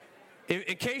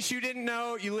In case you didn't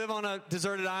know, you live on a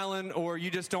deserted island or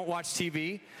you just don't watch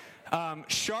TV.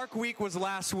 Shark Week was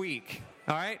last week,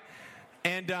 all right?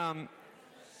 And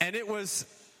it was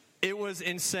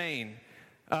insane.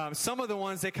 Some of the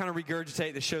ones they kind of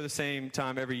regurgitate, they show the same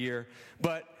time every year.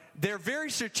 But they're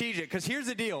very strategic because here's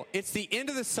the deal. It's the end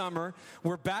of the summer.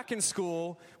 We're back in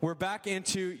school. We're back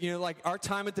into, like our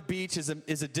time at the beach is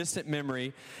a distant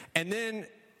memory. And then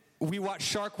we watch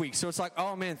Shark Week. So it's like,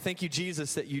 oh, man, thank you,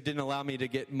 Jesus, that you didn't allow me to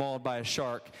get mauled by a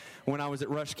shark when I was at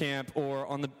Rush Camp or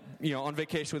on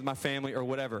vacation with my family or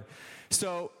whatever.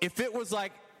 So if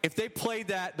they played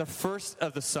that the first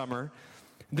of the summer,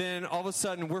 then all of a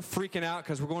sudden we're freaking out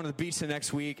because we're going to the beach the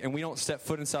next week and we don't step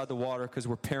foot inside the water because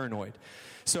we're paranoid.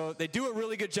 So they do a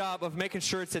really good job of making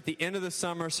sure it's at the end of the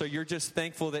summer so you're just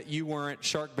thankful that you weren't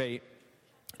shark bait.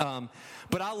 But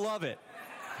I love it.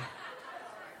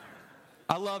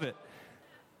 I love it.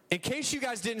 In case you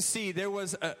guys didn't see, there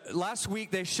was last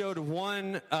week they showed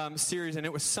one series, and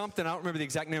it was something, I don't remember the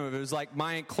exact name of it. It was like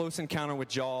My Close Encounter with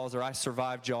Jaws, or I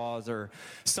Survived Jaws, or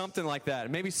something like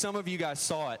that. Maybe some of you guys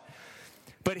saw it.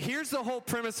 But here's the whole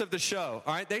premise of the show,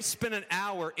 all right? They spent an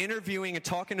hour interviewing and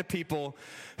talking to people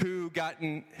who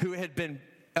had been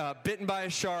bitten by a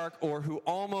shark or who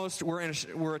almost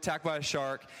were attacked by a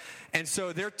shark. And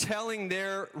so they're telling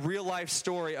their real-life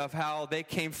story of how they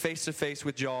came face-to-face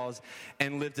with Jaws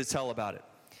and lived to tell about it.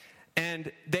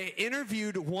 And they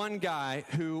interviewed one guy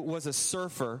who was a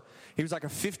surfer. He was like a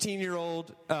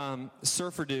 15-year-old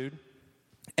surfer dude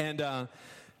and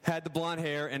had the blonde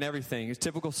hair and everything. He was a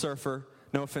typical surfer.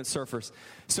 No offense, surfers.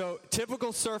 So,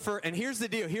 typical surfer, and here's the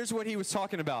deal. Here's what he was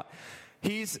talking about.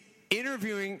 He's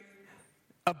interviewing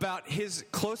about his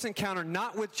close encounter,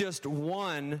 not with just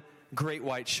one great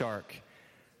white shark,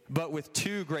 but with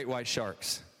two great white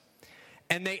sharks.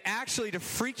 And they actually, to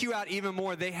freak you out even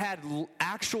more, they had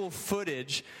actual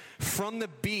footage from the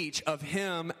beach of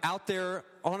him out there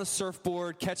on a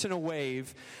surfboard catching a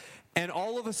wave. And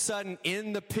all of a sudden,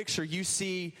 in the picture, you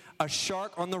see a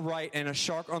shark on the right and a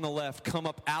shark on the left come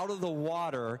up out of the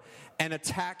water and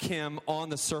attack him on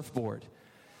the surfboard.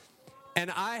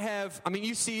 And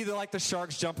you see the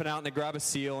sharks jumping out and they grab a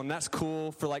seal, and that's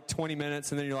cool for like 20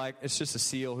 minutes, and then you're like, it's just a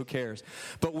seal, who cares?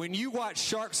 But when you watch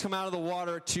sharks come out of the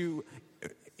water to,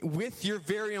 with your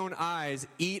very own eyes,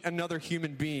 eat another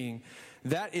human being,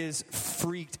 that is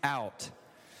freaked out.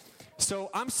 So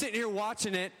I'm sitting here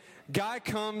watching it. Guy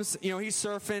comes, he's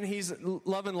surfing, he's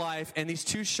loving life, and these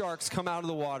two sharks come out of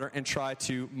the water and try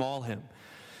to maul him.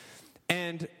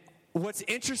 And what's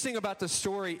interesting about the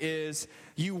story is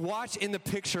you watch in the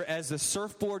picture as the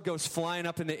surfboard goes flying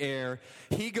up in the air.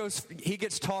 He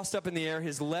gets tossed up in the air.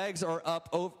 His legs are up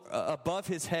above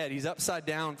his head. He's upside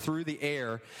down through the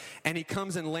air, and he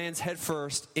comes and lands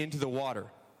headfirst into the water.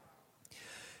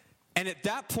 And at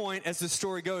that point, as the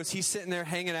story goes, he's sitting there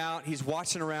hanging out. He's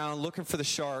watching around, looking for the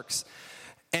sharks.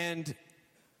 And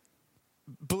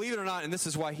believe it or not, and this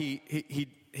is why he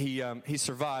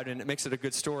survived, and it makes it a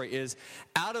good story, is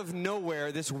out of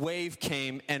nowhere, this wave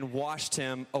came and washed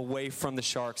him away from the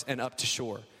sharks and up to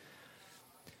shore.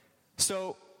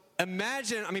 So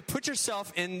imagine, put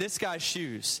yourself in this guy's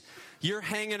shoes. You're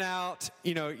hanging out,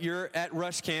 you're at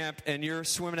Rush Camp, and you're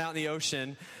swimming out in the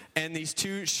ocean, and these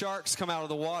two sharks come out of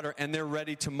the water, and they're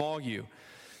ready to maul you.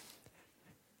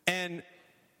 And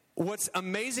what's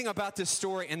amazing about this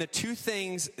story, and the two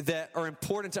things that are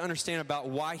important to understand about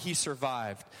why he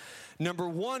survived, number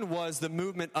one was the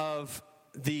movement of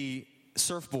the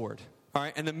surfboard, all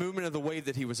right, and the movement of the wave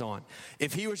that he was on.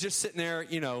 If he was just sitting there,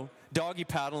 doggy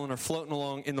paddling or floating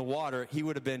along in the water, he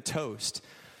would have been toast.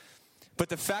 But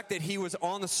the fact that he was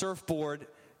on the surfboard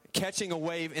catching a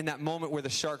wave in that moment where the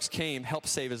sharks came helped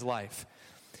save his life.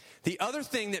 The other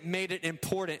thing that made it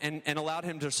important and allowed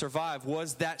him to survive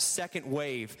was that second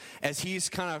wave. As he's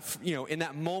kind of, in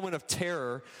that moment of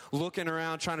terror, looking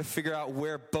around, trying to figure out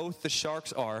where both the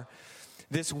sharks are,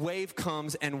 this wave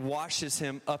comes and washes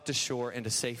him up to shore and to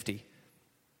safety.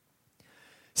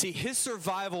 See, his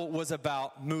survival was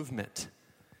about movement.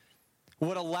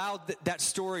 What allowed that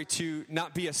story to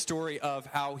not be a story of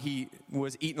how he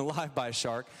was eaten alive by a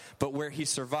shark, but where he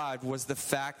survived was the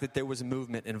fact that there was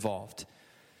movement involved.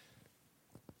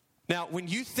 Now, when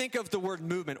you think of the word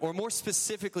movement, or more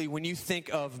specifically, when you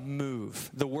think of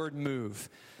move, the word move,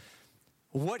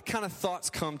 what kind of thoughts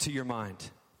come to your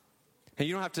mind? And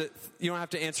you don't have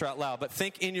to answer out loud, but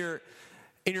think in your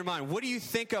mind. What do you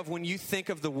think of when you think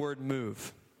of the word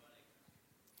move?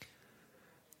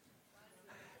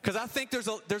 Because I think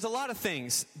there's a lot of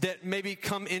things that maybe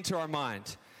come into our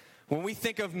mind. When we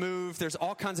think of move, there's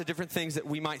all kinds of different things that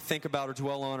we might think about or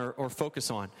dwell on or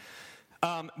focus on.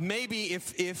 Maybe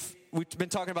if we've been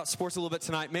talking about sports a little bit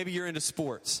tonight, maybe you're into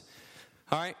sports.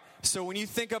 All right? So when you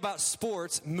think about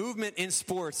sports, movement in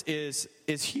sports is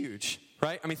huge,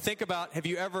 right? I mean, think about,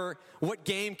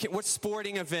 what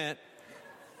sporting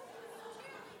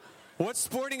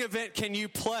event can you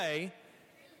play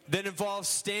that involves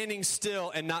standing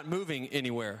still and not moving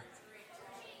anywhere?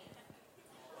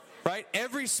 Right?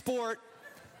 Every sport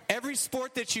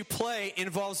that you play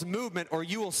involves movement, or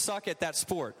you will suck at that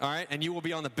sport, all right? And you will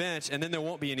be on the bench, and then there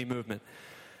won't be any movement.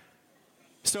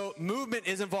 So movement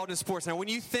is involved in sports. Now, when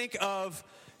you think of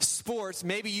sports,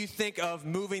 maybe you think of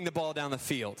moving the ball down the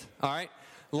field, all right?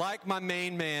 Like my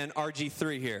main man,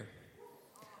 RG3 here,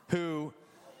 who,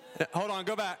 hold on,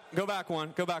 go back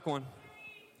one.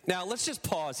 Now, let's just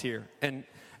pause here and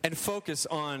focus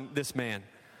on this man.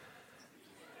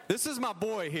 This is my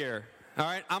boy here, all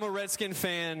right? I'm a Redskin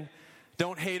fan.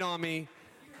 Don't hate on me.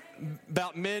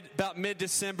 About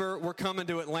mid-December, we're coming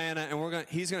to Atlanta, and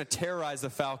he's going to terrorize the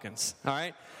Falcons, all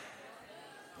right?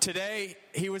 Today,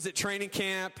 he was at training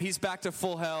camp. He's back to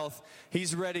full health.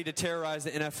 He's ready to terrorize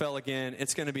the NFL again.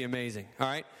 It's going to be amazing, all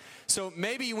right? So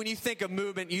maybe when you think of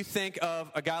movement, you think of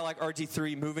a guy like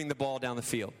RG3 moving the ball down the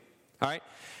field, all right?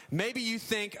 Maybe you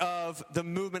think of the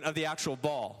movement of the actual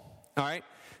ball, all right?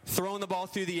 Throwing the ball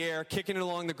through the air, kicking it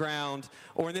along the ground,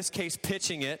 or in this case,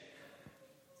 pitching it.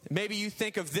 Maybe you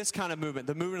think of this kind of movement,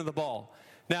 the movement of the ball.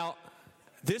 Now,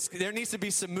 there needs to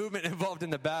be some movement involved in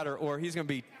the batter, or he's going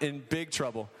to be in big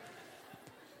trouble.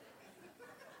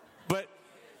 But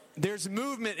there's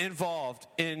movement involved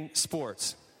in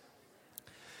sports.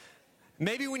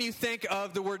 Maybe when you think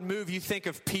of the word move, you think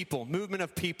of people, movement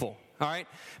of people, all right?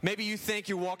 Maybe you think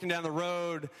you're walking down the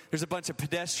road, there's a bunch of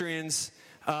pedestrians,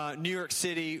 New York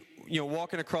City,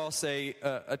 walking across a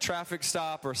traffic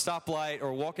stop or a stoplight,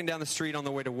 or walking down the street on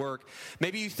the way to work.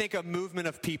 Maybe you think of movement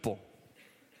of people.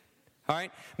 All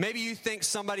right? Maybe you think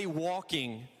somebody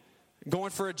walking, going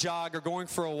for a jog or going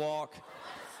for a walk.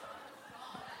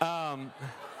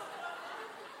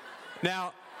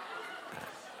 Now,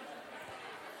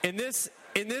 in this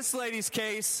lady's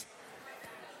case,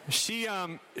 she's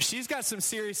got some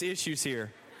serious issues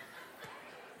here.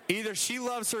 Either she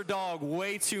loves her dog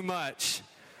way too much,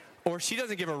 or she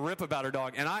doesn't give a rip about her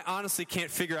dog. And I honestly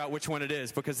can't figure out which one it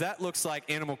is, because that looks like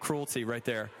animal cruelty right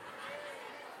there.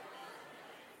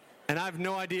 And I have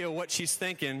no idea what she's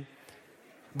thinking.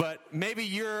 But maybe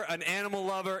you're an animal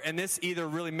lover, and this either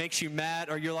really makes you mad,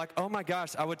 or you're like, oh my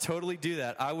gosh, I would totally do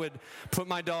that. I would put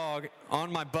my dog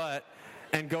on my butt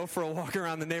and go for a walk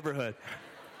around the neighborhood.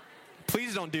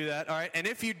 Please don't do that, all right? And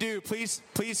if you do, please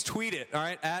tweet it, all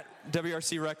right, at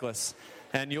WRC Reckless,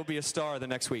 and you'll be a star the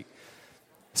next week.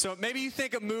 So maybe you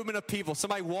think of movement of people,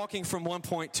 somebody walking from one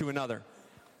point to another.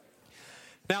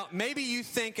 Now, maybe you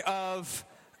think of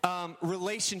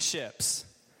relationships,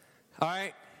 all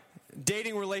right?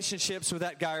 Dating relationships with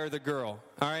that guy or the girl,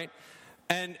 all right?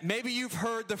 And maybe you've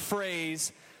heard the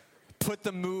phrase, put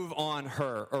the move on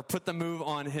her, or put the move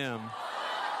on him.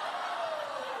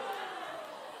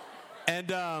 And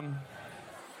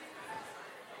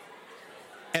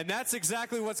that's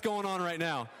exactly what's going on right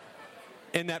now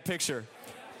in that picture.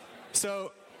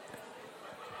 So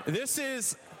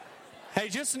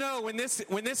just know when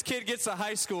this kid gets to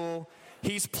high school,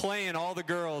 he's playing all the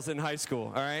girls in high school,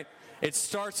 all right? It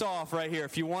starts off right here.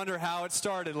 If you wonder how it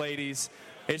started, ladies,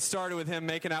 it started with him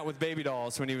making out with baby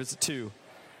dolls when he was 2.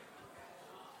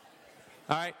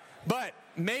 All right? But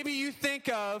maybe you think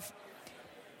of,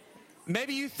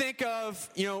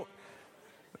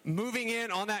 moving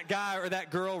in on that guy or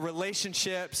that girl,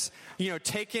 relationships,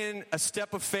 taking a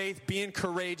step of faith, being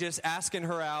courageous, asking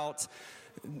her out,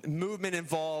 movement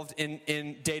involved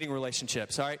in dating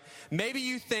relationships, all right? Maybe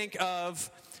you think of,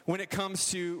 when it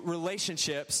comes to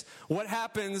relationships, what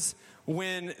happens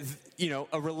when,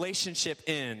 a relationship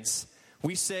ends?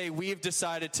 We say we've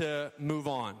decided to move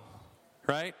on,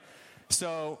 right?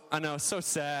 So, I know, so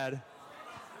sad.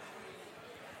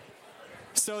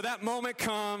 So that moment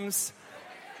comes,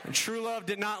 and true love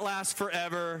did not last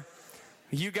forever.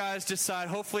 You guys decide,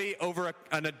 hopefully over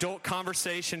an adult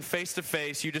conversation,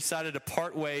 face-to-face, you decided to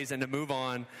part ways and to move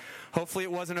on. Hopefully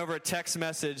it wasn't over a text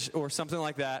message or something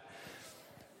like that.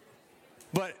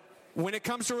 But when it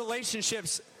comes to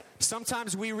relationships,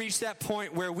 sometimes we reach that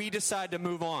point where we decide to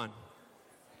move on.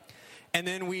 And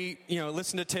then we,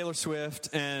 listen to Taylor Swift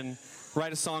and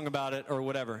write a song about it or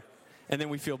whatever. And then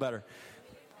we feel better.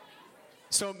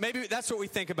 So maybe that's what we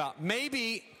think about.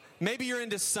 Maybe you're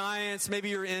into science, maybe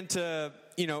you're into,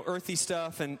 earthy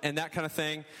stuff and that kind of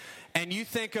thing. And you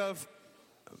think of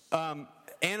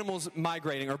animals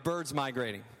migrating or birds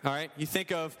migrating, all right? You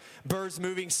think of birds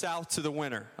moving south to the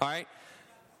winter, all right?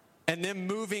 and them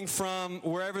moving from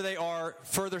wherever they are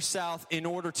further south in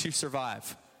order to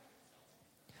survive.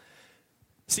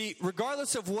 See,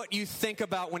 regardless of what you think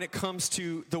about when it comes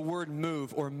to the word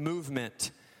move or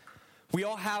movement, we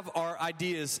all have our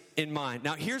ideas in mind.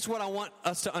 Now, here's what I want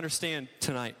us to understand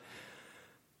tonight.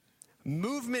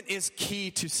 Movement is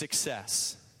key to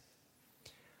success.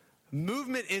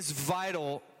 Movement is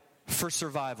vital for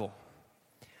survival.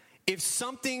 If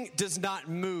something does not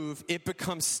move, it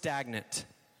becomes stagnant.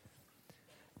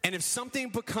 And if something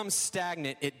becomes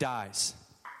stagnant, it dies.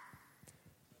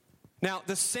 Now,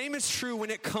 the same is true when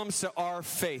it comes to our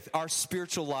faith, our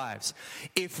spiritual lives.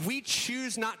 If we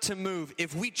choose not to move,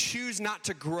 if we choose not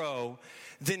to grow,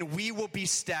 then we will be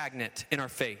stagnant in our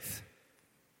faith.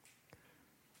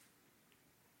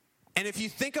 And if you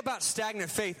think about stagnant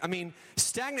faith,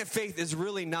 stagnant faith is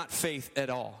really not faith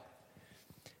at all.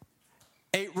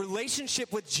 A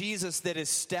relationship with Jesus that is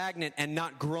stagnant and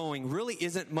not growing really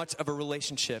isn't much of a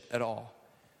relationship at all.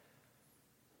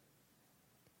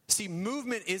 See,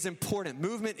 movement is important.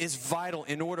 Movement is vital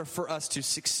in order for us to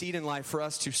succeed in life, for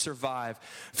us to survive,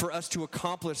 for us to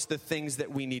accomplish the things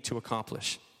that we need to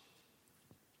accomplish.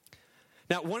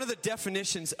 Now, one of the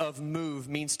definitions of move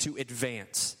means to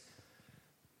advance.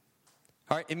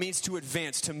 All right, it means to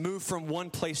advance, to move from one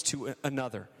place to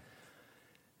another.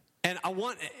 And I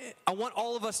want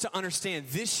all of us to understand,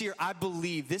 this year, I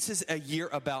believe this is a year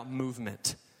about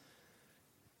movement.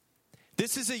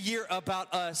 This is a year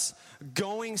about us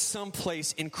going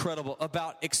someplace incredible,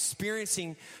 about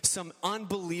experiencing some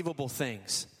unbelievable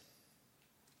things.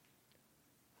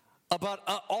 About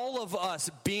all of us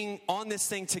being on this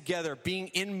thing together, being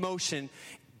in motion,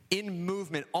 in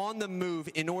movement, on the move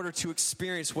in order to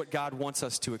experience what God wants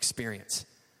us to experience.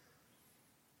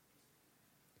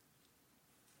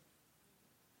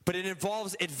 But it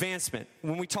involves advancement.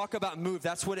 When we talk about move,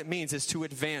 that's what it means, is to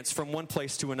advance from one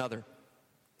place to another.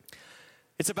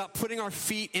 It's about putting our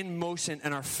feet in motion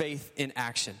and our faith in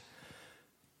action.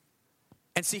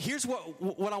 And see, here's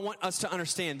what I want us to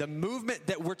understand. The movement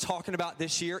that we're talking about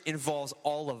this year involves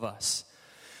all of us.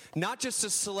 Not just a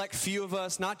select few of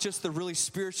us, not just the really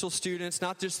spiritual students,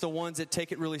 not just the ones that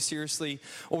take it really seriously,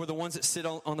 or the ones that sit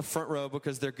on the front row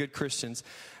because they're good Christians.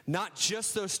 Not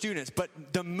just those students, but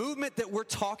the movement that we're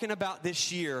talking about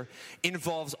this year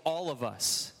involves all of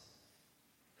us.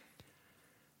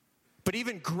 But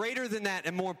even greater than that,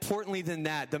 and more importantly than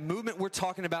that, the movement we're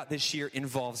talking about this year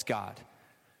involves God.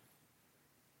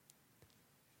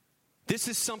 This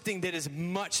is something that is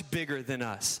much bigger than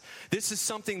us. This is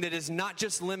something that is not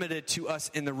just limited to us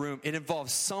in the room. It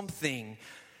involves something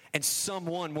and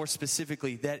someone more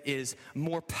specifically that is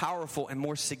more powerful and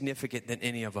more significant than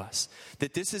any of us.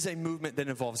 That this is a movement that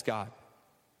involves God.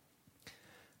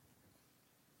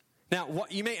 Now,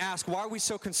 you may ask, why are we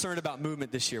so concerned about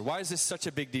movement this year? Why is this such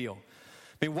a big deal?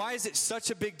 Why is it such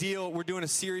a big deal? We're doing a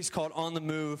series called On the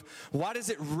Move. Why does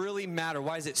it really matter?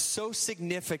 Why is it so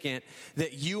significant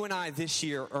that you and I this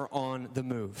year are on the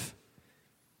move?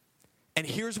 And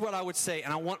here's what I would say,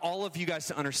 and I want all of you guys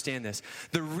to understand this.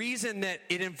 The reason that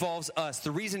it involves us,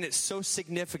 the reason it's so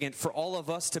significant for all of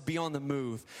us to be on the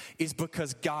move is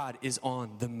because God is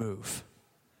on the move.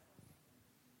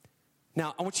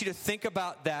 Now, I want you to think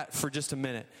about that for just a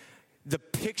minute. The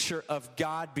picture of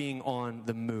God being on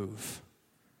the move.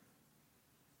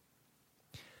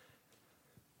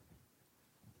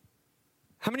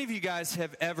 How many of you guys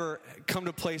have ever come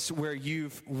to a place where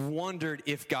you've wondered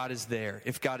if God is there,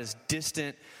 if God is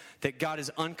distant, that God is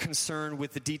unconcerned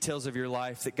with the details of your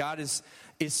life, that God is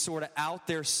sort of out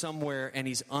there somewhere and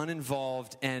he's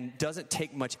uninvolved and doesn't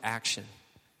take much action?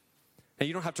 Now,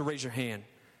 you don't have to raise your hand.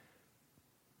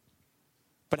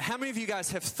 But how many of you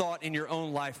guys have thought in your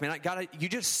own life, man, you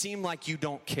just seem like you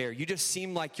don't care. You just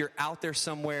seem like you're out there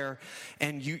somewhere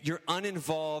and you're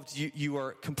uninvolved. You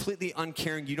are completely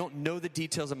uncaring. You don't know the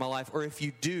details of my life. Or if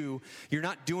you do, you're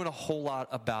not doing a whole lot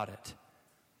about it.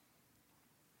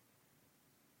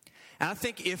 And I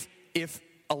think if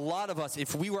a lot of us,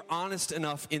 if we were honest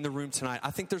enough in the room tonight,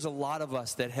 I think there's a lot of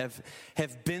us that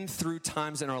have been through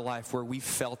times in our life where we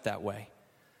felt that way.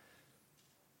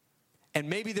 And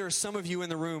maybe there are some of you in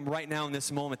the room right now in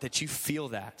this moment that you feel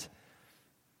that.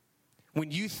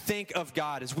 When you think of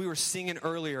God, as we were singing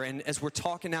earlier and as we're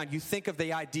talking now, you think of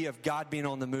the idea of God being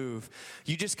on the move.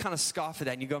 You just kind of scoff at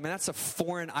that and you go, man, that's a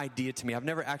foreign idea to me. I've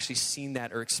never actually seen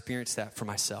that or experienced that for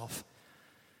myself.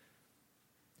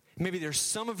 Maybe there's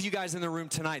some of you guys in the room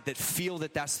tonight that feel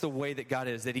that that's the way that God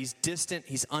is, that he's distant,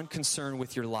 he's unconcerned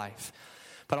with your life.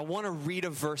 But I want to read a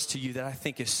verse to you that I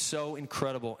think is so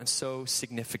incredible and so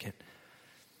significant.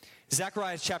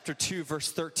 Zechariah chapter 2,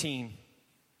 verse 13.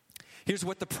 Here's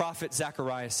what the prophet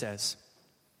Zechariah says.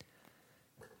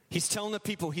 He's telling the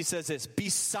people, he says this, "Be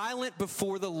silent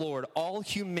before the Lord, all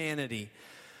humanity,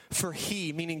 for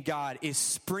he," meaning God, "is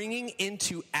springing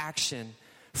into action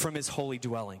from his holy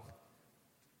dwelling."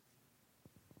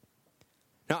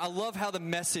 Now, I love how the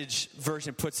Message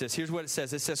version puts this. Here's what it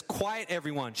says. It says, "Quiet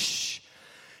everyone, shh.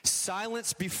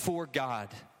 Silence before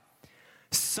God.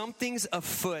 Something's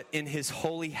afoot in his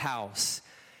holy house.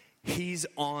 He's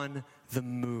on the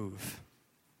move."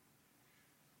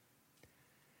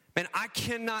 Man, I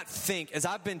cannot think, as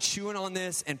I've been chewing on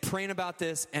this and praying about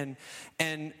this and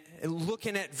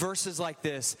looking at verses like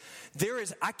this,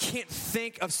 I can't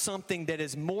think of something that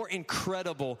is more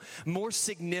incredible, more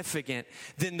significant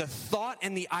than the thought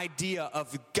and the idea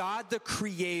of God the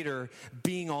Creator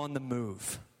being on the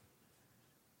move.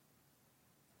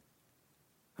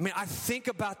 I mean, I think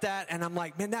about that and I'm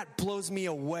like, man, that blows me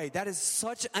away. That is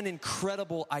such an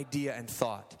incredible idea and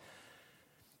thought.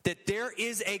 That there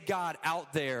is a God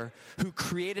out there who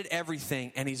created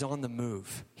everything and he's on the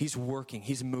move. He's working,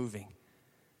 he's moving.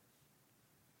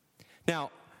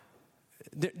 Now,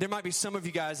 there might be some of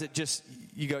you guys that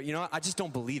you go, you know what? I just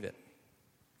don't believe it.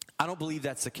 I don't believe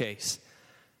that's the case.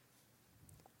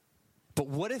 But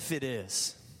what if it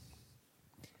is?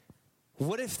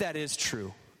 What if that is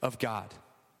true of God?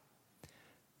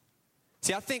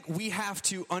 See, I think we have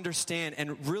to understand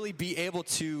and really be able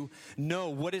to know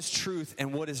what is truth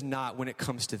and what is not when it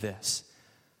comes to this.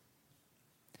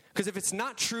 Because if it's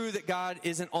not true that God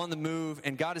isn't on the move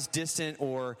and God is distant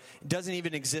or doesn't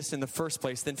even exist in the first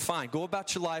place, then fine. Go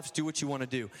about your lives, do what you want to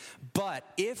do. But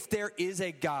if there is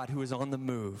a God who is on the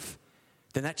move,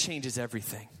 then that changes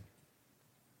everything.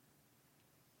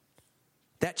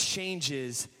 That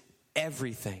changes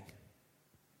everything.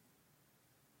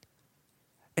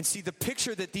 And see, the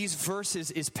picture that these verses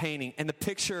is painting and the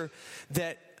picture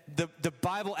that the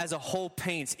Bible as a whole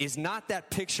paints is not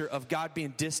that picture of God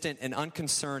being distant and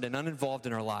unconcerned and uninvolved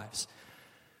in our lives.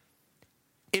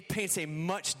 It paints a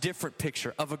much different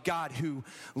picture of a God who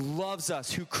loves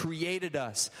us, who created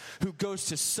us, who goes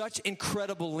to such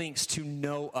incredible lengths to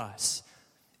know us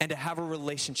and to have a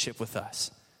relationship with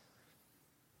us.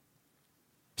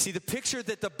 See, the picture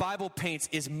that the Bible paints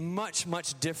is much,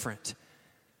 much different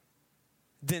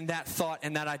than that thought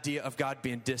and that idea of God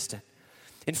being distant.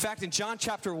 In fact, in John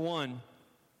chapter 1,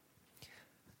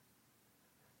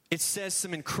 it says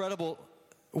some incredible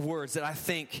words that I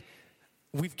think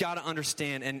we've got to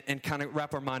understand and kind of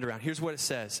wrap our mind around. Here's what it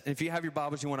says. And if you have your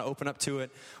Bibles, you want to open up to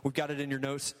it. We've got it in your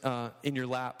notes, in your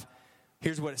lap.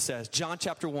 Here's what it says. John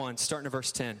chapter 1, starting at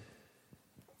verse 10.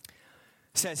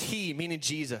 It says, "He," meaning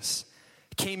Jesus,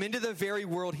 "came into the very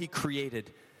world he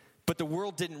created, but the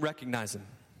world didn't recognize him.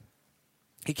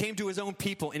 He came to his own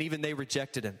people, and even they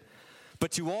rejected him.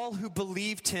 But to all who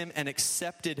believed him and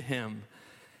accepted him,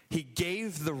 he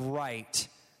gave the right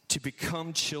to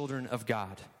become children of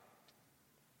God.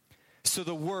 So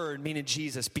the Word," meaning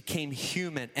Jesus, "became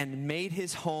human and made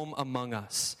his home among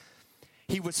us.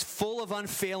 He was full of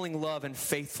unfailing love and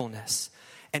faithfulness,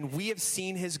 and we have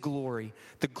seen his glory,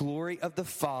 the glory of the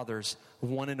Father's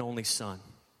one and only Son."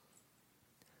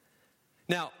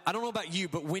 Now, I don't know about you,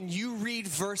 but when you read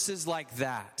verses like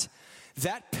that,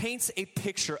 that paints a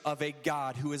picture of a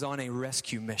God who is on a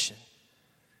rescue mission.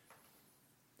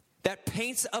 That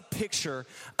paints a picture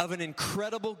of an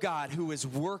incredible God who is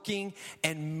working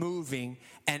and moving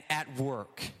and at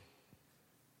work.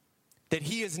 That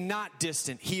he is not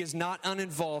distant. He is not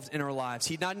uninvolved in our lives.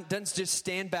 He doesn't just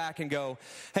stand back and go,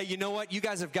 "Hey, you know what? You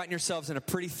guys have gotten yourselves in a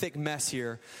pretty thick mess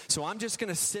here. So I'm just going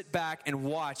to sit back and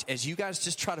watch as you guys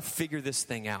just try to figure this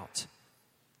thing out."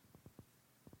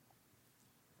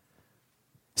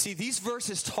 See, these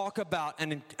verses talk about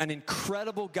an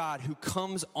incredible God who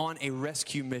comes on a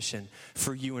rescue mission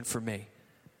for you and for me.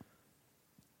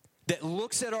 That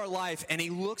looks at our life and he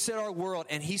looks at our world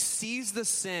and he sees the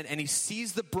sin and he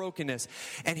sees the brokenness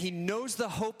and he knows the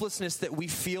hopelessness that we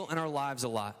feel in our lives a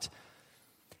lot.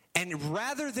 And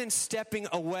rather than stepping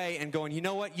away and going, "You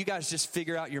know what, you guys just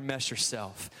figure out your mess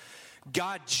yourself,"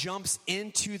 God jumps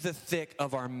into the thick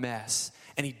of our mess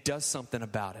and he does something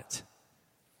about it.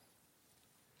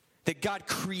 That God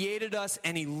created us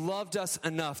and he loved us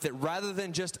enough that rather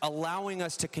than just allowing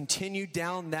us to continue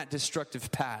down that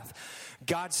destructive path,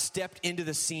 God stepped into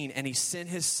the scene and he sent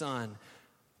his Son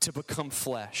to become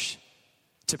flesh,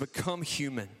 to become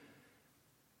human.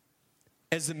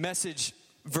 As the Message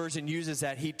version uses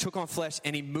that, he took on flesh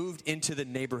and he moved into the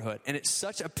neighborhood. And it's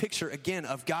such a picture, again,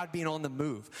 of God being on the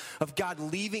move, of God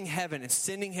leaving heaven and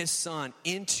sending his Son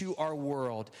into our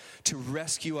world to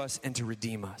rescue us and to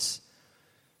redeem us.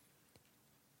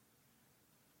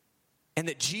 And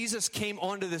that Jesus came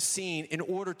onto the scene in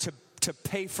order to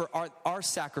pay for our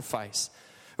sacrifice,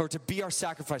 or to be our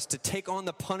sacrifice, to take on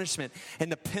the punishment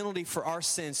and the penalty for our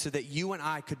sins so that you and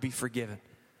I could be forgiven.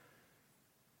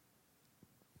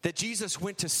 That Jesus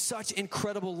went to such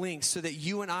incredible lengths so that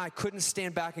you and I couldn't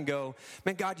stand back and go,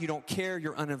 man, God, you don't care,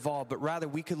 you're uninvolved. But rather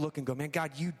we could look and go, man,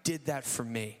 God, you did that for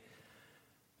me.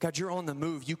 God, you're on the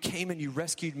move. You came and you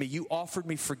rescued me. You offered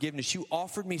me forgiveness. You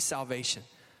offered me salvation.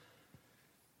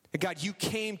 And God, you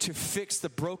came to fix the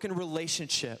broken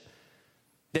relationship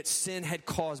that sin had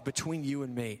caused between you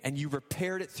and me, and you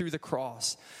repaired it through the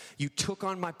cross. You took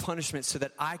on my punishment so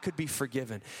that I could be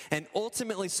forgiven, and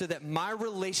ultimately so that my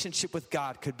relationship with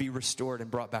God could be restored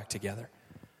and brought back together.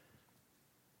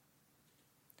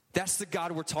 That's the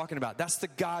God we're talking about. That's the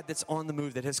God that's on the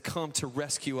move, that has come to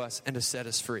rescue us and to set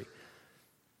us free.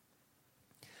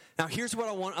 Now, here's what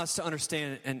I want us to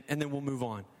understand, and then we'll move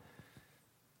on.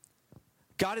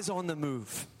 God is on the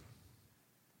move.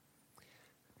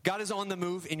 God is on the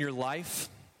move in your life.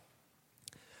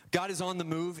 God is on the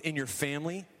move in your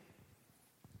family.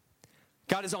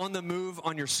 God is on the move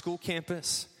on your school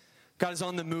campus. God is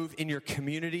on the move in your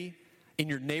community, in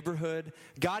your neighborhood.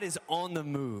 God is on the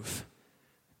move.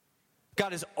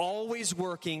 God is always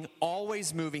working,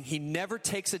 always moving. He never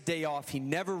takes a day off. He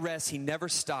never rests. He never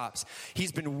stops.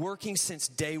 He's been working since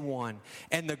day one.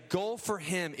 And the goal for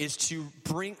him is to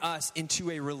bring us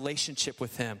into a relationship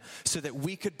with him so that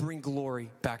we could bring glory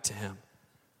back to him.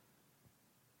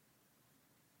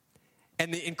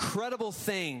 And the incredible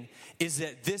thing is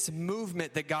that this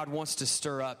movement that God wants to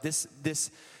stir up, this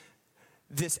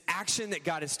action that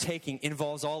God is taking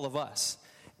involves all of us.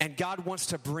 And God wants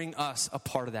to bring us a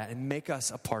part of that and make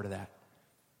us a part of that.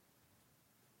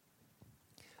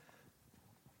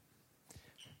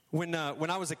 When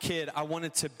I was a kid, I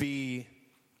wanted to be,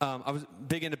 I was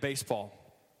big into baseball.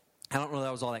 I don't know that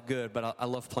I was all that good, but I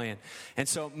love playing. And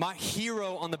so my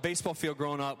hero on the baseball field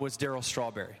growing up was Darryl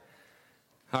Strawberry.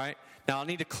 All right? Now, I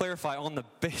need to clarify, on the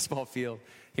baseball field,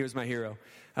 he was my hero.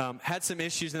 Had some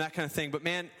issues and that kind of thing. But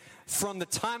man, from the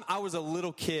time I was a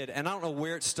little kid, and I don't know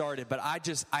where it started, but I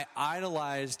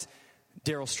idolized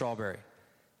Darryl Strawberry.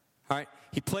 All right?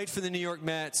 He played for the New York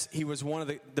Mets. He was one of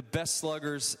the best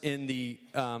sluggers in the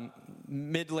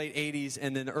mid-late 80s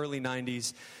and then the early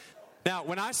 90s. Now,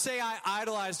 when I say I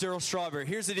idolized Darryl Strawberry,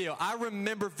 here's the deal. I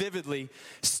remember vividly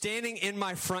standing in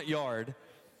my front yard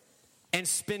and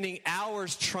spending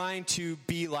hours trying to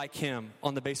be like him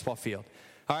on the baseball field.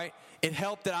 All right? It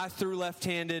helped that I threw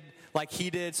left-handed like he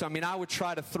did. So, I would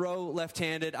try to throw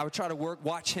left-handed. I would try to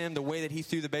watch him the way that he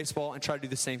threw the baseball and try to do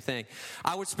the same thing.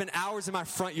 I would spend hours in my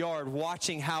front yard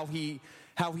watching how he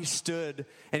stood.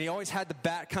 And he always had the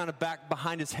bat kind of back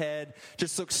behind his head.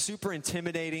 Just looked super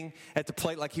intimidating at the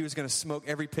plate, like he was going to smoke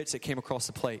every pitch that came across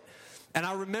the plate. And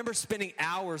I remember spending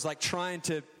hours like trying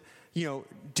to,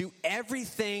 do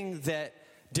everything that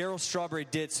Darryl Strawberry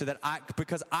did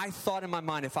because I thought in my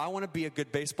mind, if I want to be a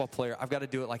good baseball player, I've got to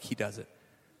do it like he does it.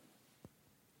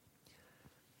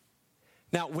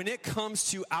 Now, when it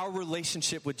comes to our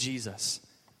relationship with Jesus,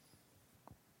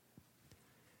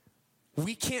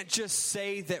 we can't just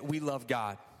say that we love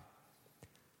God.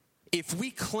 If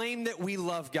we claim that we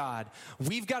love God,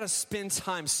 we've got to spend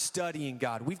time studying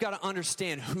God. We've got to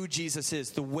understand who Jesus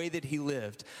is, the way that he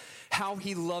lived, how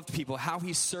he loved people, how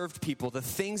he served people, the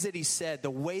things that he said, the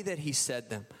way that he said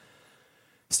them.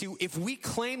 See, if we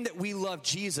claim that we love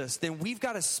Jesus, then we've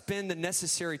got to spend the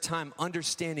necessary time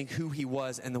understanding who he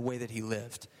was and the way that he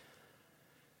lived.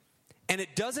 And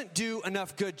it doesn't do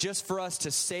enough good just for us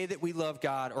to say that we love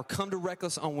God or come to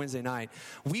Reckless on Wednesday night.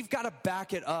 We've got to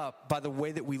back it up by the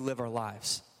way that we live our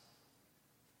lives.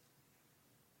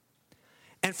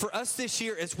 And for us this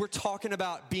year, as we're talking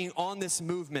about being on this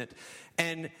movement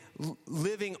and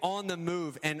living on the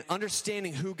move and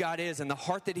understanding who God is and the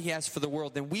heart that he has for the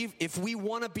world, then if we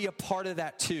want to be a part of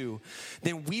that too,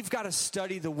 then we've got to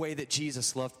study the way that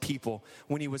Jesus loved people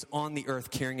when he was on the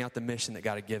earth carrying out the mission that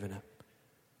God had given him.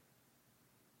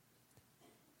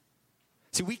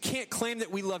 See, we can't claim that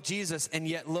we love Jesus and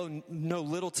yet know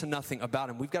little to nothing about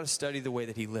him. We've got to study the way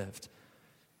that he lived.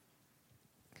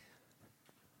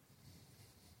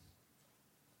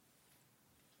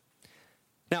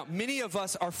 Now, many of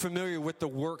us are familiar with the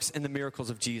works and the miracles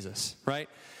of Jesus, right?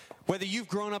 Whether you've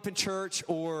grown up in church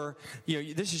or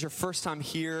this is your first time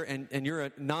here and you're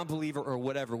a non-believer or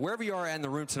whatever, wherever you are in the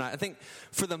room tonight, I think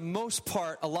for the most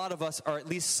part, a lot of us are at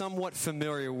least somewhat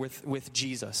familiar with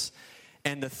Jesus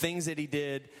and the things that he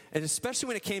did, and especially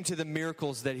when it came to the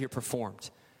miracles that he performed.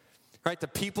 Right? The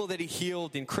people that he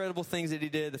healed, the incredible things that he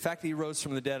did, the fact that he rose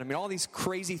from the dead. All these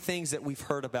crazy things that we've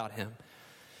heard about him.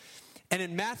 And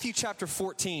in Matthew chapter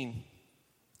 14,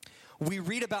 we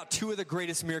read about two of the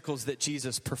greatest miracles that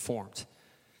Jesus performed.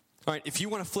 All right, if you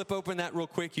want to flip open that real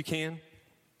quick, you can.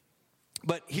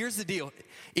 But here's the deal.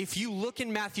 If you look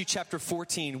in Matthew chapter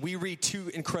 14, we read two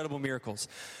incredible miracles.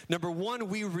 Number one,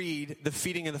 we read the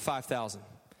feeding of the 5,000.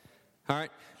 All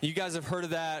right, you guys have heard of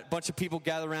that. A bunch of people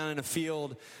gather around in a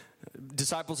field.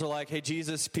 Disciples are like, hey,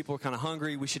 Jesus, people are kind of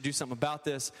hungry. We should do something about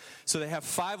this. So they have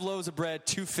 5 loaves of bread,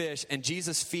 2 fish, and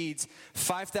Jesus feeds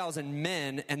 5,000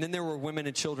 men, and then there were women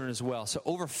and children as well. So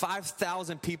over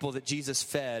 5,000 people that Jesus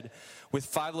fed with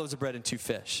 5 loaves of bread and 2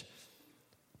 fish.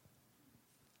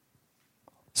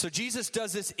 So Jesus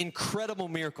does this incredible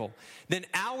miracle. Then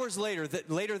hours later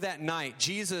that night,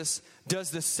 Jesus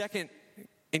does the second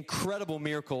incredible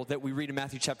miracle that we read in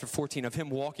Matthew chapter 14 of him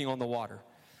walking on the water.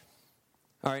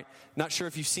 All right, not sure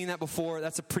if you've seen that before.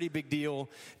 That's a pretty big deal.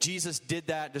 Jesus did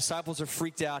that. Disciples are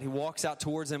freaked out. He walks out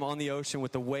towards them on the ocean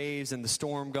with the waves and the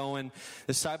storm going.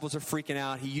 Disciples are freaking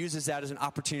out. He uses that as an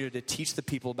opportunity to teach the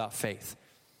people about faith.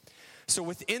 So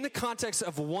within the context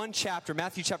of one chapter,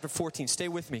 Matthew chapter 14, stay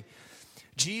with me.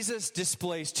 Jesus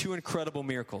displays 2 incredible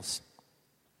miracles.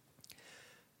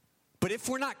 But if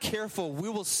we're not careful, we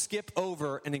will skip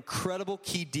over an incredible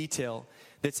key detail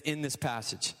that's in this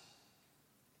passage.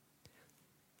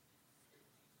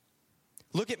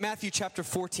 Look at Matthew chapter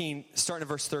 14, starting at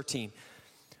verse 13.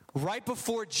 Right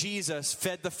before Jesus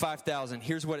fed the 5,000,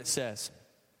 here's what it says.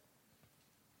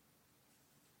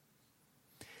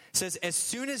 It says, as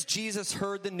soon as Jesus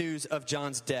heard the news of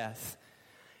John's death,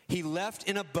 he left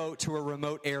in a boat to a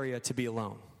remote area to be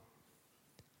alone.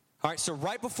 All right, so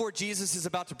right before Jesus is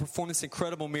about to perform this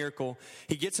incredible miracle,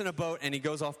 he gets in a boat and he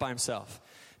goes off by himself.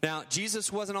 Now, Jesus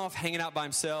wasn't off hanging out by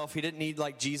himself. He didn't need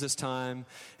like Jesus time,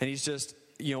 and he's just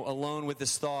alone with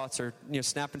his thoughts or,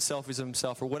 snapping selfies of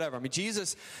himself or whatever. I mean,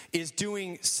 Jesus is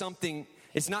doing something.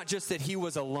 It's not just that he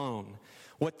was alone.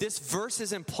 What this verse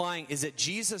is implying is that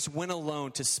Jesus went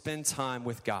alone to spend time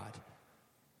with God.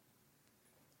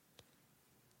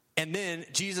 And then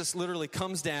Jesus literally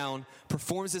comes down,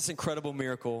 performs this incredible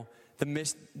miracle, the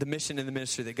mission and the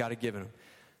ministry that God had given him.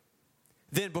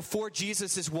 Then before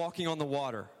Jesus is walking on the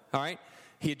water, all right,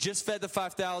 he had just fed the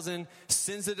 5,000,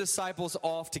 sends the disciples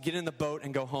off to get in the boat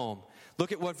and go home.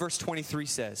 Look at what verse 23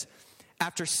 says.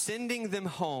 After sending them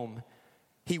home,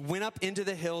 he went up into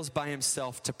the hills by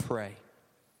himself to pray.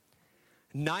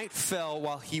 Night fell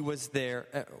while he was there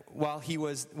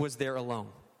alone.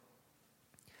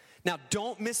 Now,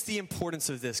 don't miss the importance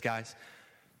of this, guys.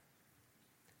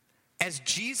 As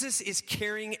Jesus is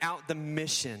carrying out the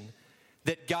mission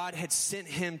that God had sent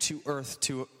him to earth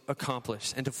to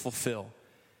accomplish and to fulfill,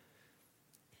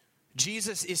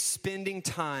 Jesus is spending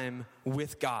time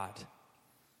with God.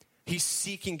 He's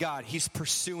seeking God. He's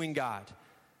pursuing God.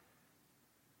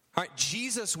 All right,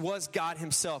 Jesus was God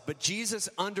himself, but Jesus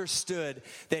understood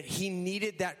that he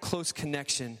needed that close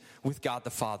connection with God the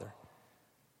Father.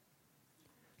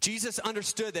 Jesus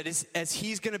understood that as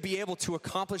he's going to be able to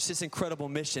accomplish this incredible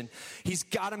mission, he's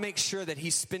got to make sure that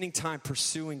he's spending time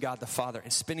pursuing God the Father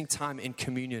and spending time in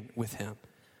communion with him.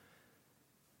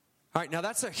 All right, now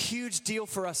that's a huge deal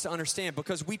for us to understand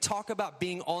because we talk about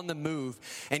being on the move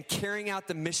and carrying out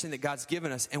the mission that God's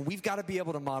given us, and we've got to be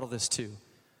able to model this too.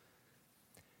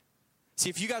 See,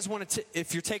 if you guys want to,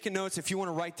 if you're taking notes, if you want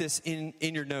to write this in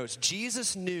your notes,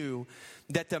 Jesus knew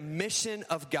that the mission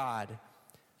of God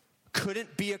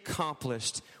couldn't be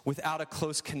accomplished without a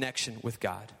close connection with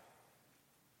God.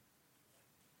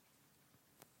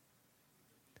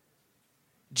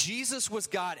 Jesus was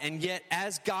God, and yet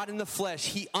as God in the flesh,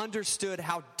 he understood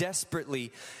how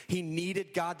desperately he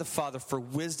needed God the Father for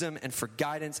wisdom and for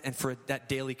guidance and for that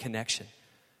daily connection.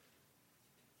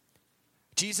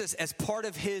 Jesus, as part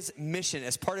of his mission,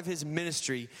 as part of his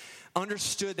ministry,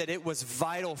 understood that it was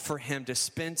vital for him to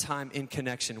spend time in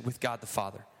connection with God the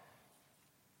Father.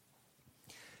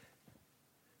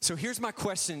 So here's my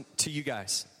question to you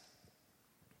guys.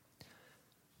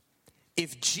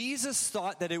 If Jesus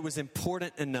thought that it was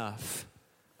important enough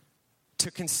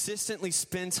to consistently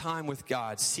spend time with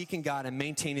God, seeking God and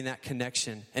maintaining that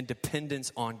connection and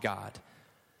dependence on God,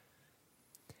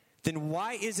 then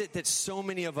why is it that so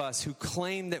many of us who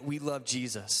claim that we love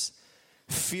Jesus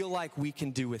feel like we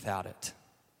can do without it?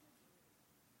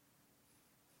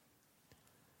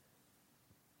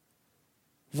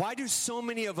 Why do so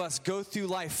many of us go through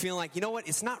life feeling like, you know what,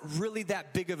 it's not really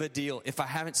that big of a deal if I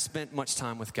haven't spent much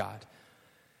time with God?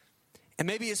 And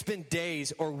maybe it's been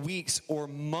days or weeks or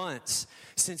months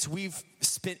since we've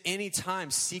spent any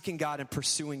time seeking God and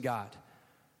pursuing God.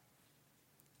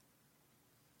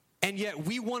 And yet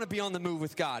we want to be on the move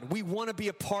with God. We want to be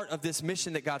a part of this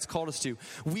mission that God's called us to.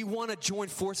 We want to join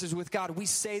forces with God. We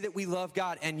say that we love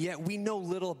God, and yet we know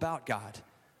little about God.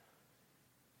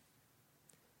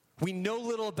 We know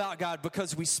little about God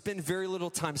because we spend very little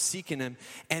time seeking him.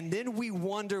 And then we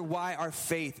wonder why our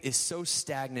faith is so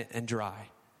stagnant and dry.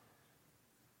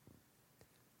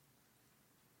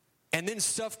 And then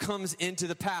stuff comes into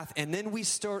the path. And then we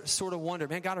start sort of wonder,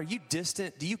 man, God, are you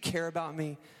distant? Do you care about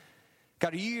me?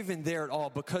 God, are you even there at all?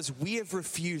 Because we have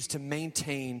refused to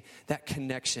maintain that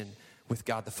connection with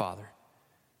God the Father.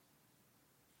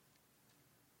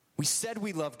 We said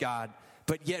we love God,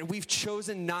 but yet we've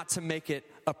chosen not to make it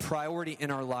a priority in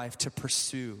our life to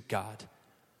pursue God.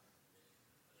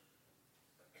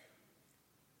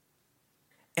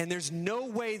 And there's no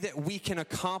way that we can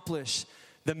accomplish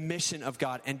the mission of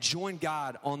God and join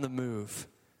God on the move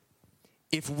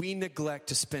if we neglect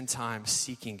to spend time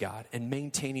seeking God and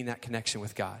maintaining that connection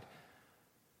with God.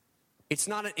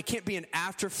 It can't be an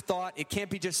afterthought. It can't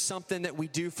be just something that we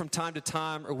do from time to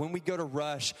time or when we go to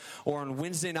Rush or on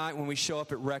Wednesday night when we show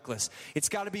up at Reckless. It's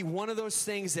got to be one of those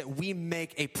things that we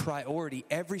make a priority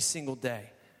every single day.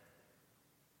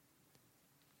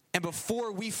 And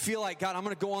before we feel like, God, I'm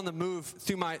going to go on the move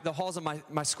through the halls of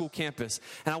my school campus,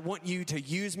 and I want you to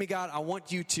use me, God. I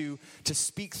want you to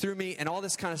speak through me and all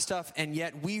this kind of stuff. And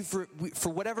yet for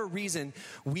whatever reason,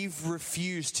 we've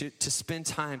refused to spend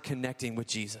time connecting with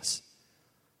Jesus.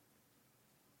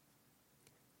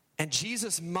 And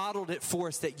Jesus modeled it for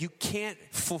us that you can't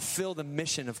fulfill the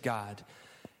mission of God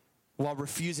while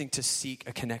refusing to seek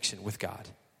a connection with God.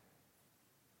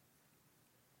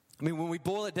 I mean, when we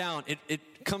boil it down,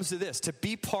 it comes to this. To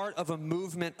be part of a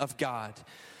movement of God,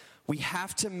 we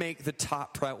have to make the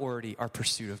top priority our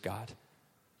pursuit of God.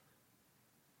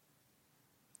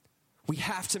 We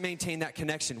have to maintain that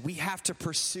connection. We have to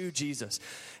pursue Jesus.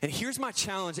 And here's my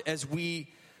challenge as we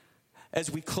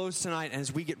close tonight and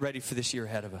as we get ready for this year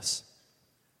ahead of us.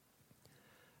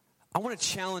 I want to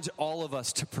challenge all of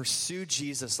us to pursue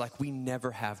Jesus like we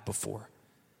never have before.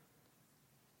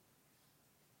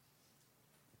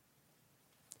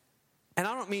 And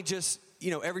I don't mean just,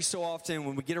 every so often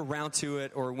when we get around to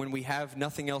it or when we have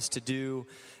nothing else to do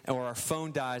or our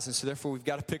phone dies and so therefore we've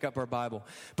got to pick up our Bible.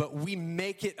 But we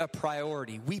make it a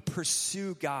priority. We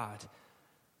pursue God.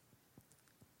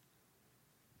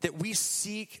 That we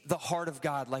seek the heart of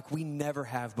God like we never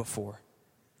have before.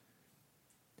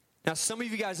 Now, some of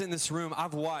you guys in this room,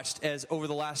 I've watched as over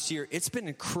the last year, it's been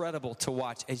incredible to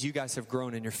watch as you guys have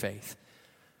grown in your faith.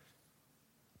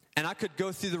 And I could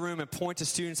go through the room and point to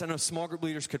students. I know small group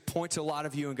leaders could point to a lot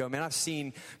of you and go, man, I've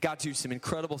seen God do some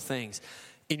incredible things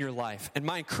in your life. And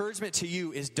my encouragement to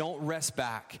you is don't rest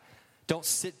back. Don't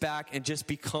sit back and just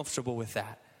be comfortable with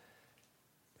that.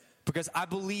 Because I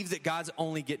believe that God's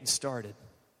only getting started.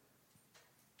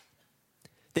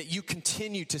 That you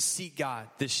continue to seek God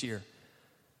this year.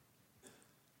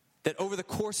 That over the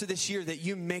course of this year, that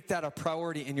you make that a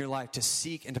priority in your life to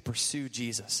seek and to pursue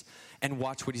Jesus and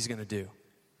watch what he's going to do.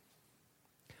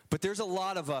 But there's a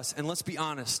lot of us, and let's be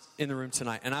honest in the room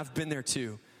tonight, and I've been there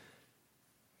too.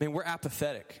 Man, we're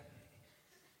apathetic.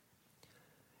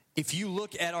 If you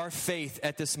look at our faith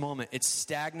at this moment, it's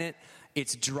stagnant,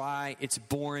 it's dry, it's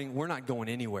boring. We're not going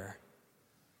anywhere.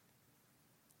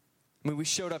 I mean, we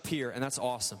showed up here, and that's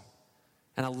awesome.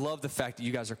 And I love the fact that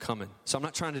you guys are coming. So I'm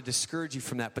not trying to discourage you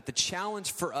from that. But the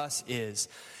challenge for us is,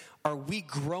 are we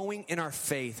growing in our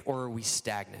faith or are we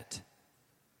stagnant?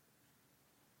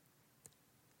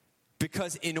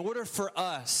 Because in order for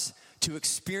us to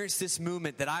experience this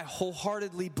movement that I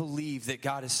wholeheartedly believe that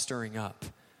God is stirring up,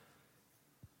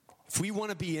 if we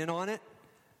want to be in on it,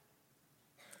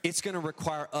 it's going to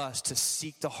require us to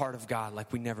seek the heart of God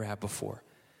like we never have before.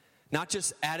 Not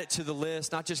just add it to the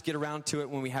list, not just get around to it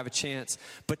when we have a chance,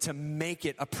 but to make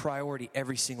it a priority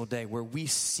every single day where we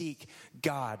seek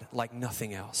God like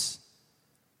nothing else.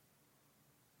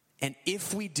 And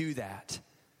if we do that,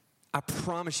 I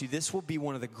promise you this will be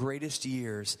one of the greatest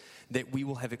years that we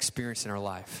will have experienced in our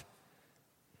life.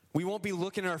 We won't be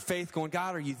looking at our faith going,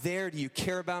 God, are you there? Do you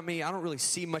care about me? I don't really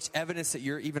see much evidence that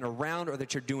you're even around or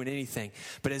that you're doing anything.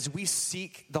 But as we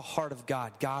seek the heart of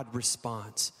God, God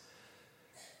responds.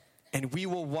 And we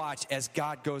will watch as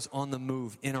God goes on the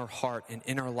move in our heart and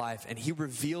in our life. And he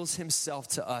reveals himself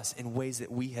to us in ways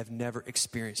that we have never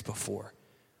experienced before.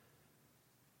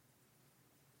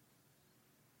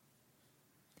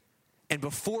 And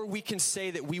before we can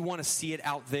say that we want to see it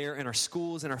out there in our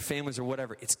schools and our families or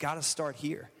whatever, it's got to start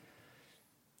here.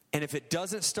 And if it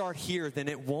doesn't start here, then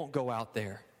it won't go out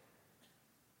there.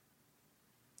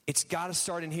 It's got to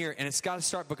start in here, and it's got to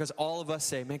start because all of us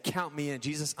say, man, count me in.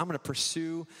 Jesus, I'm going to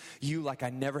pursue you like I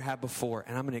never have before,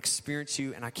 and I'm going to experience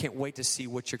you, and I can't wait to see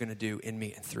what you're going to do in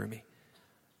me and through me.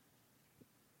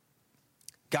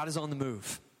 God is on the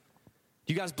move.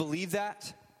 Do you guys believe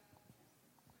that?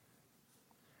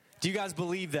 Do you guys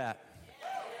believe that?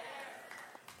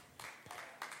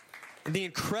 And the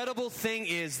incredible thing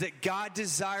is that God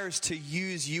desires to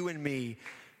use you and me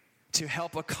to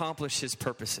help accomplish his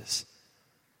purposes.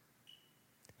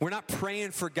 We're not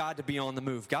praying for God to be on the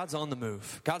move. God's on the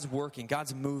move. God's working.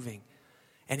 God's moving.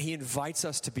 And he invites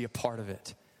us to be a part of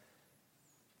it.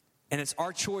 And it's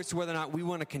our choice whether or not we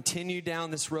want to continue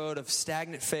down this road of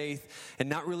stagnant faith and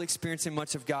not really experiencing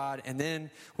much of God. And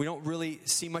then we don't really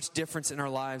see much difference in our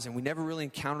lives and we never really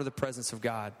encounter the presence of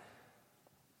God.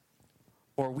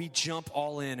 Or we jump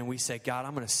all in and we say, God,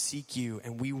 I'm going to seek you.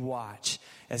 And we watch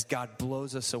as God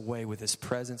blows us away with his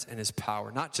presence and his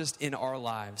power. Not just in our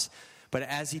lives, but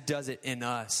as he does it in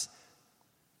us,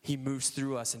 he moves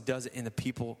through us and does it in the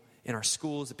people in our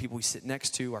schools, the people we sit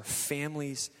next to, our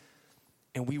families.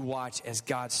 And we watch as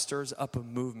God stirs up a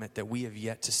movement that we have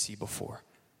yet to see before.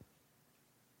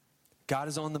 God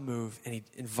is on the move and he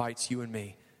invites you and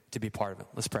me to be part of it.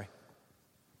 Let's pray.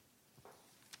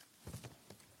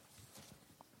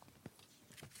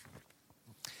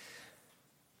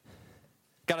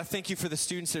 God, I thank you for the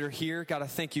students that are here. God, I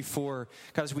thank you for,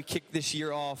 God, as we kick this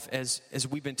year off, as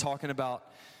we've been talking about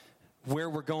where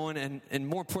we're going and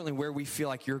more importantly, where we feel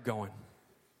like you're going.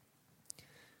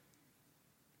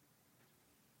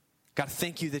 God,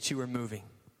 thank you that you are moving.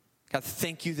 God,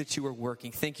 thank you that you are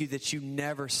working. Thank you that you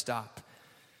never stop.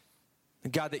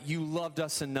 And God, that you loved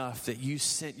us enough that you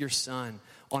sent your son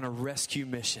on a rescue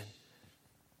mission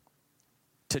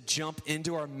to jump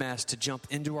into our mess, to jump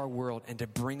into our world, and to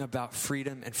bring about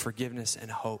freedom and forgiveness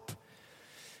and hope.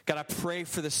 God, I pray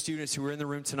for the students who are in the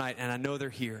room tonight, and I know they're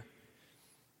here,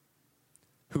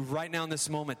 who right now in this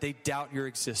moment, they doubt your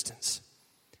existence.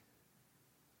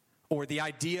 Or the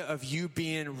idea of you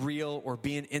being real or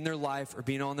being in their life or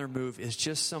being on their move is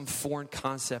just some foreign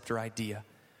concept or idea.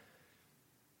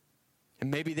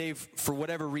 And maybe for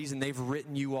whatever reason, they've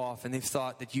written you off and they've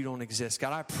thought that you don't exist.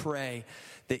 God, I pray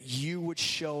that you would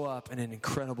show up in an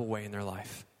incredible way in their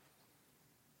life.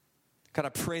 God, I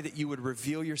pray that you would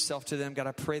reveal yourself to them. God,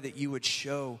 I pray that you would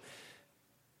show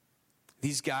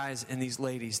these guys and these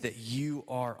ladies that you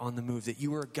are on the move, that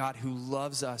you are a God who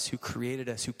loves us, who created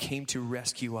us, who came to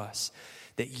rescue us,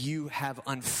 that you have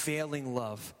unfailing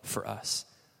love for us.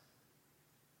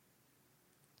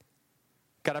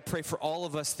 God, I pray for all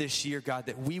of us this year, God,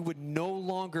 that we would no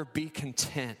longer be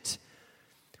content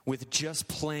with just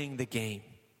playing the game.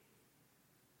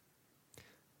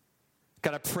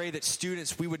 God, I pray that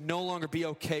students, we would no longer be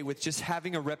okay with just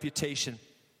having a reputation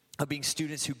of being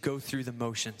students who go through the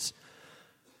motions.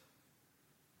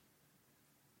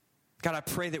 God, I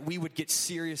pray that we would get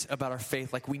serious about our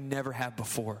faith like we never have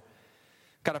before.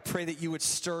 God, I pray that you would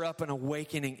stir up an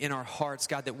awakening in our hearts,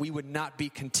 God, that we would not be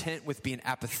content with being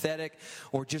apathetic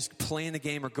or just playing the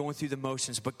game or going through the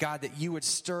motions, but God, that you would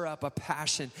stir up a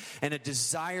passion and a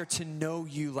desire to know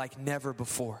you like never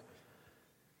before.